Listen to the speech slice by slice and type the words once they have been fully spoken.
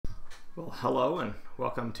Well, hello and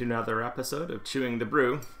welcome to another episode of Chewing the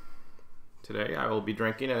Brew. Today I will be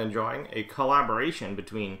drinking and enjoying a collaboration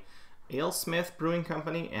between Alesmith Brewing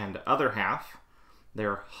Company and Other Half,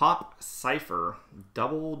 their Hop Cypher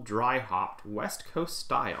double dry hopped West Coast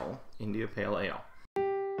style India Pale Ale.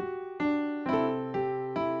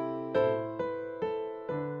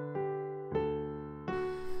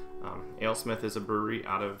 Alesmith is a brewery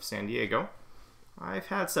out of San Diego. I've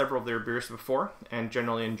had several of their beers before and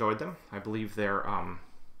generally enjoyed them. I believe their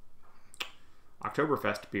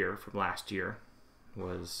Oktoberfest beer from last year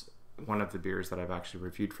was one of the beers that I've actually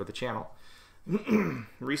reviewed for the channel.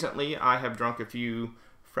 Recently, I have drunk a few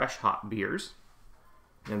fresh hop beers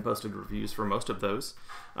and posted reviews for most of those.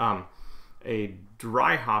 A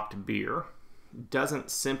dry hopped beer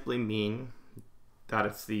doesn't simply mean that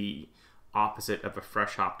it's the opposite of a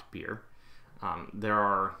fresh hopped beer. There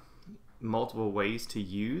are multiple ways to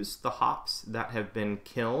use the hops that have been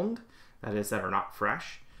kilned, that is, that are not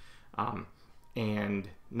fresh, and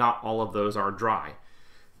not all of those are dry.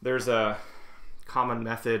 There's a common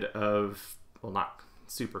method of, well, not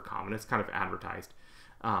super common, it's kind of advertised,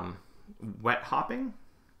 wet hopping.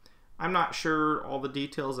 I'm not sure all the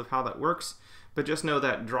details of how that works, but just know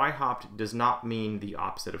that dry hopped does not mean the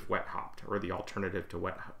opposite of wet hopped, or the alternative to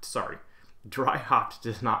wet hopped. Sorry, dry hopped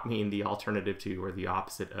does not mean the alternative to or the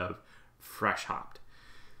opposite of fresh hopped.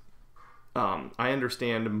 I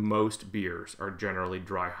understand most beers are generally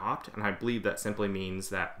dry hopped, and I believe that simply means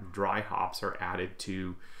that dry hops are added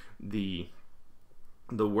to the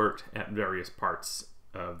wort at various parts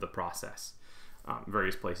of the process,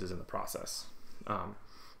 various places in the process.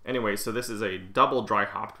 Anyway, so this is a double dry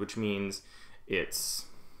hopped, which means it's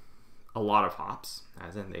a lot of hops,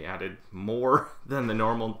 as in they added more than the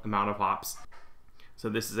normal amount of hops. So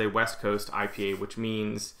this is a West Coast IPA, which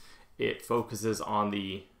means it focuses on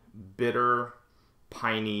the bitter,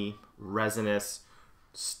 piney, resinous,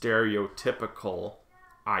 stereotypical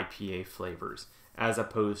IPA flavors, as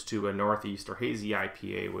opposed to a Northeast or hazy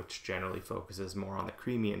IPA, which generally focuses more on the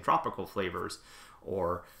creamy and tropical flavors,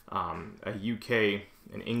 or a UK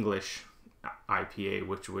and English IPA,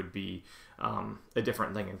 which would be a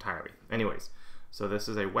different thing entirely. Anyways, so this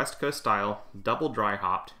is a West Coast style, double dry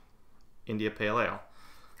hopped India Pale Ale.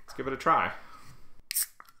 Let's give it a try.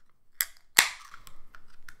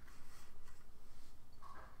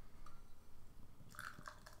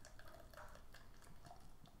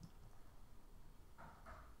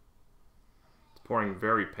 Pouring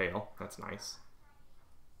very pale. That's nice.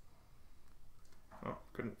 Oh,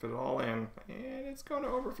 couldn't fit it all in. And it's going to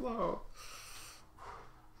overflow.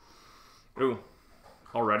 Ooh,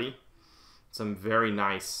 already some very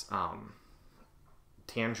nice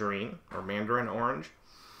tangerine or mandarin orange.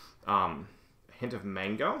 A hint of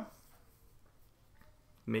mango.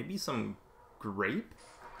 Maybe some grape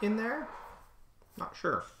in there. Not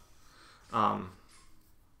sure. I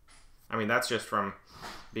mean, that's just from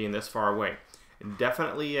being this far away.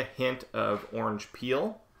 Definitely a hint of orange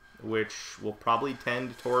peel, which will probably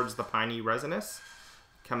tend towards the piney resinous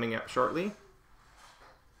coming up shortly.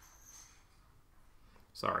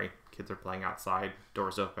 Sorry, kids are playing outside,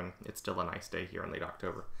 doors open. It's still a nice day here in late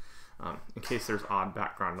October. In case there's odd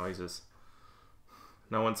background noises.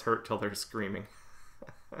 No one's hurt till they're screaming.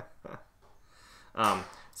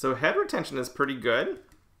 So head retention is pretty good.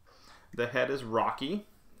 The head is rocky,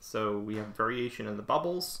 so we have variation in the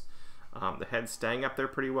bubbles. The head's staying up there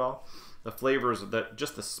pretty well. The flavors,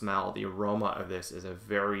 just the smell, the aroma of this is a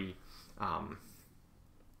very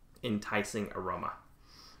enticing aroma.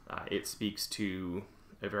 It speaks to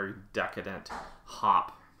a very decadent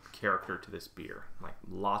hop character to this beer. Like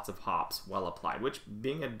lots of hops well applied, which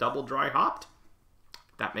being a double dry hopped,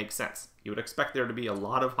 that makes sense. You would expect there to be a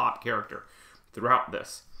lot of hop character throughout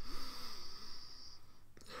this.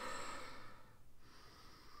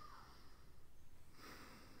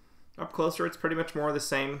 Up closer, it's pretty much more of the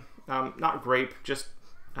same. Not grape, just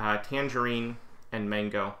tangerine and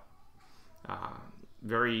mango.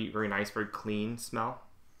 Very, very nice, very clean smell.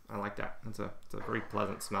 I like that. It's a very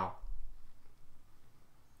pleasant smell.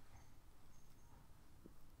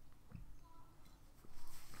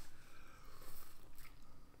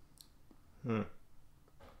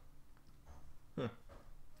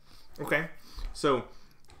 Okay, so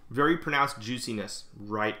very pronounced juiciness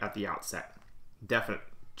right at the outset. Definite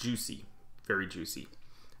juicy, very juicy.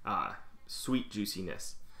 Sweet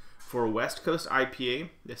juiciness. For a West Coast IPA,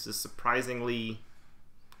 this is surprisingly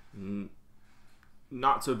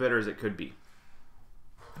not so bitter as it could be.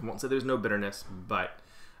 I won't say there's no bitterness, but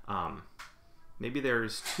maybe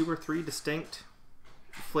there's 2 or 3 distinct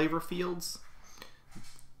flavor fields.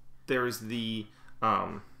 There's the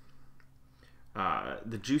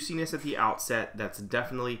the juiciness at the outset. That's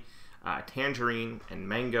definitely tangerine and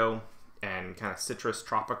mango and kind of citrus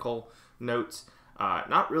tropical notes.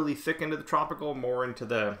 Not really thick into the tropical, more into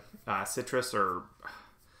the citrus, or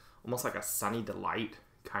almost like a Sunny Delight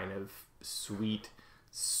kind of sweet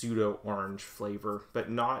pseudo orange flavor, but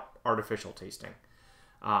not artificial tasting.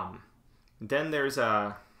 Then there's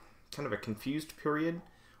a kind of a confused period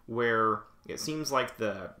where it seems like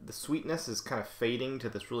the sweetness is kind of fading to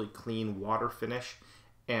this really clean water finish,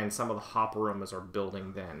 and some of the hop aromas are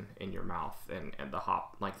building then in your mouth, and the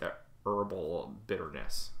hop, like that herbal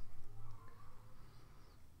bitterness.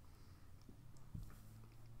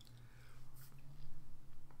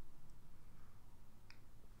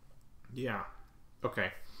 Yeah.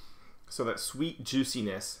 Okay. So that sweet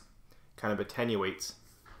juiciness kind of attenuates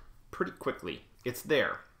pretty quickly. It's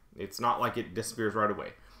there. It's not like it disappears right away,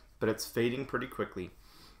 but it's fading pretty quickly.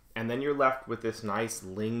 And then you're left with this nice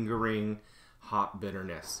lingering hop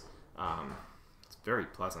bitterness. It's very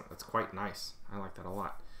pleasant. It's quite nice. I like that a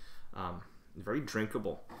lot. Very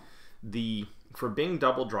drinkable. For being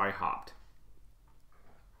double dry hopped,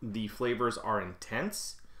 the flavors are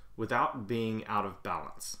intense without being out of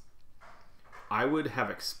balance. I would have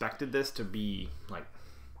expected this to be like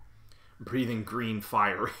breathing green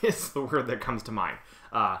fire is the word that comes to mind.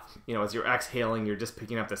 As you're exhaling, you're just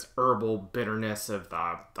picking up this herbal bitterness of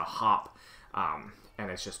the hop, and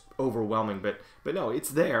it's just overwhelming. But no,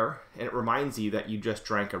 it's there, and it reminds you that you just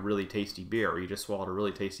drank a really tasty beer, or you just swallowed a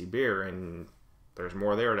really tasty beer, and there's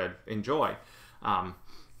more there to enjoy.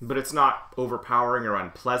 But it's not overpowering or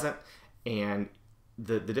unpleasant, and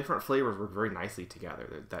the different flavors work very nicely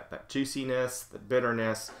together. That juiciness, the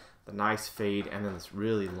bitterness, the nice fade, and then this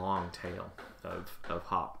really long tail of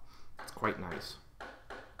hop. It's quite nice.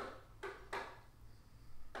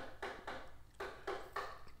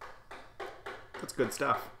 That's good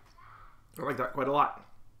stuff. I like that quite a lot.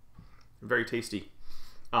 Very tasty.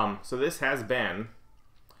 So this has been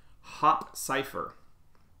Hop Cypher,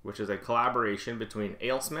 which is a collaboration between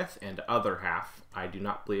Alesmith and Other Half. I do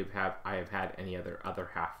not believe I have had any other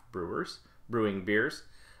Half brewing beers.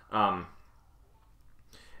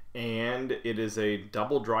 And it is a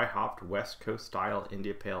double dry hopped West Coast style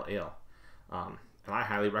India Pale Ale. And I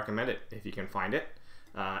highly recommend it if you can find it.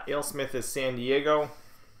 Alesmith is San Diego.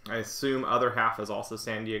 I assume Other Half is also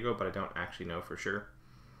San Diego, but I don't actually know for sure.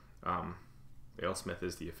 Alesmith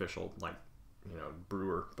is the official,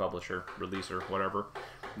 brewer, publisher, releaser, whatever.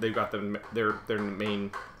 They've got their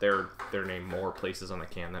name more places on the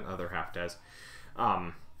can than Other Half does.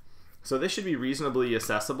 So this should be reasonably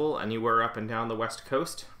accessible anywhere up and down the West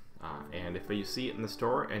Coast. And if you see it in the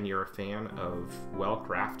store and you're a fan of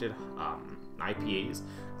well-crafted IPAs,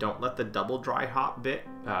 don't let the double dry hop bit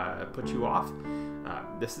put you off.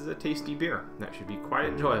 This is a tasty beer that should be quite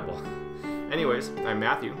enjoyable. Anyways, I'm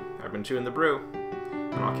Matthew. I've been chewing the brew,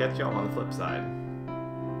 and I'll catch y'all on the flip side.